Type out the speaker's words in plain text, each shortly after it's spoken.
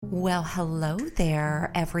Well, hello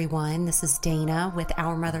there, everyone. This is Dana with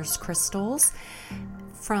Our Mother's Crystals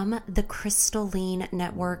from the Crystalline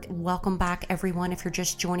Network. Welcome back, everyone. If you're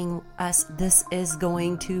just joining us, this is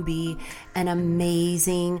going to be an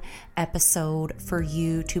amazing episode for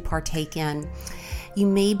you to partake in. You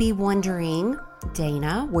may be wondering,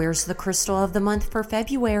 Dana, where's the crystal of the month for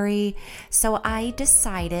February? So I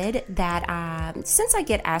decided that since I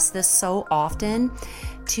get asked this so often,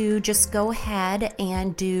 to just go ahead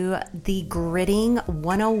and do the Gridding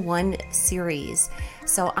 101 series.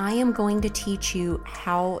 So I am going to teach you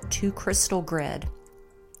how to crystal grid.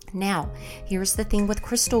 Now, here's the thing with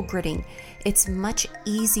crystal gridding. It's much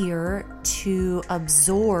easier to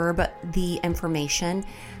absorb the information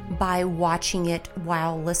by watching it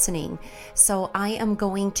while listening. So I am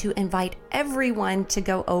going to invite everyone to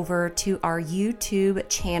go over to our YouTube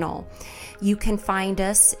channel. You can find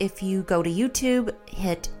us if you go to YouTube,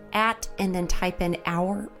 hit @ and then type in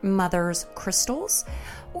Our Mother's Crystals,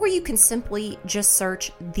 or you can simply just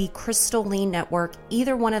search the Crystalline Network.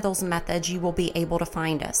 Either one of those methods, you will be able to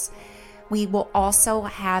find us. We will also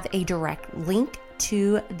have a direct link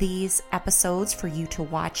to these episodes for you to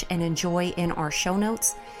watch and enjoy in our show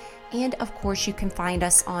notes. And of course, you can find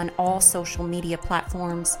us on all social media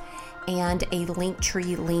platforms, and a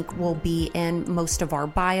Linktree link will be in most of our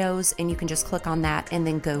bios, and you can just click on that and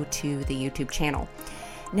then go to the YouTube channel.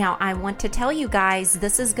 Now, I want to tell you guys,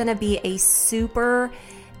 this is going to be a super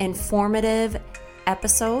informative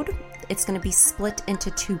episode. It's going to be split into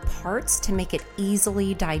 2 parts to make it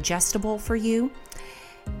easily digestible for you.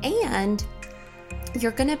 And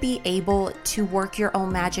you're going to be able to work your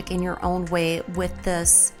own magic in your own way with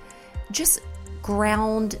this just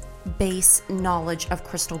ground-based knowledge of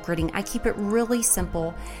crystal gridding. I keep it really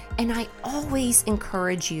simple, and I always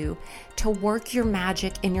encourage you to work your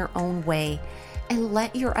magic in your own way and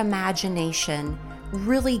let your imagination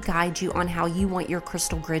really guide you on how you want your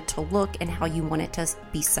crystal grid to look and how you want it to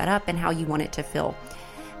be set up and how you want it to feel.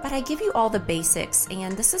 But I give you all the basics,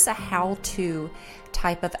 and this is a how-to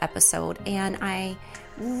type of episode, and I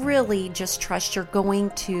really just trust you're going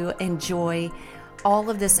to enjoy all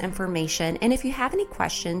of this information. And if you have any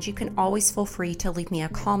questions, you can always feel free to leave me a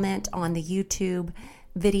comment on the YouTube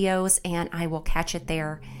videos, and I will catch it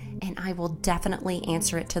there, and I will definitely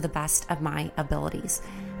answer it to the best of my abilities.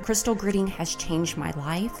 Crystal gridding has changed my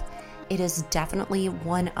life. It is definitely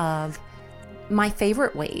one of my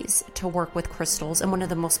favorite ways to work with crystals and one of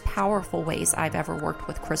the most powerful ways I've ever worked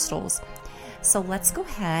with crystals. So let's go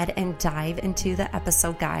ahead and dive into the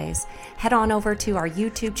episode, guys. Head on over to our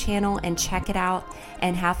YouTube channel and check it out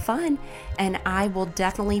and have fun. And I will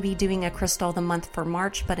definitely be doing a crystal of the month for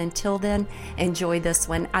March. But until then, enjoy this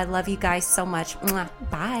one. I love you guys so much. Mwah.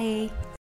 Bye.